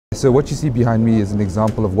So what you see behind me is an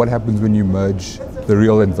example of what happens when you merge the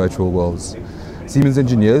real and virtual worlds. Siemens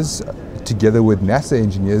engineers, together with NASA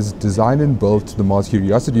engineers, designed and built the Mars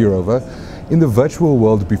Curiosity Rover in the virtual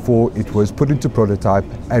world before it was put into prototype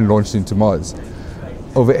and launched into Mars.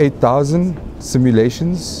 Over 8,000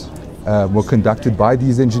 simulations were conducted by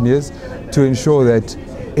these engineers to ensure that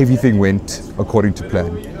everything went according to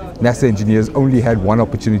plan. NASA engineers only had one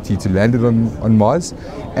opportunity to land it on Mars,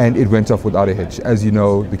 and it went off without a hitch. As you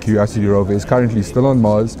know, the Curiosity Rover is currently still on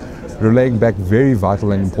Mars, relaying back very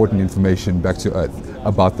vital and important information back to Earth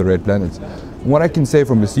about the red planet. What I can say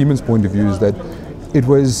from a Siemens point of view is that it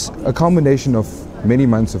was a combination of many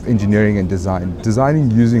months of engineering and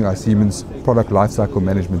designing using our Siemens product lifecycle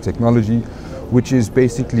management technology, which is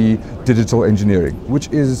basically digital engineering, which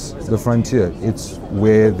is the frontier. It's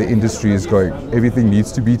where the industry is going. Everything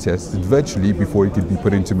needs to be tested virtually before it can be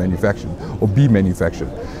put into manufacture or be manufactured.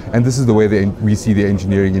 And this is the way we see the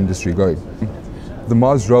engineering industry going. The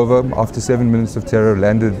Mars rover, after 7 minutes of terror,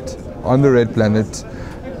 landed on the red planet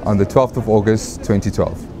on the 12th of August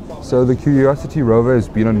 2012. So the Curiosity rover has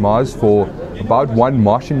been on Mars for about 1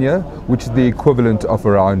 Martian year, which is the equivalent of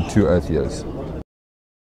around 2 Earth years.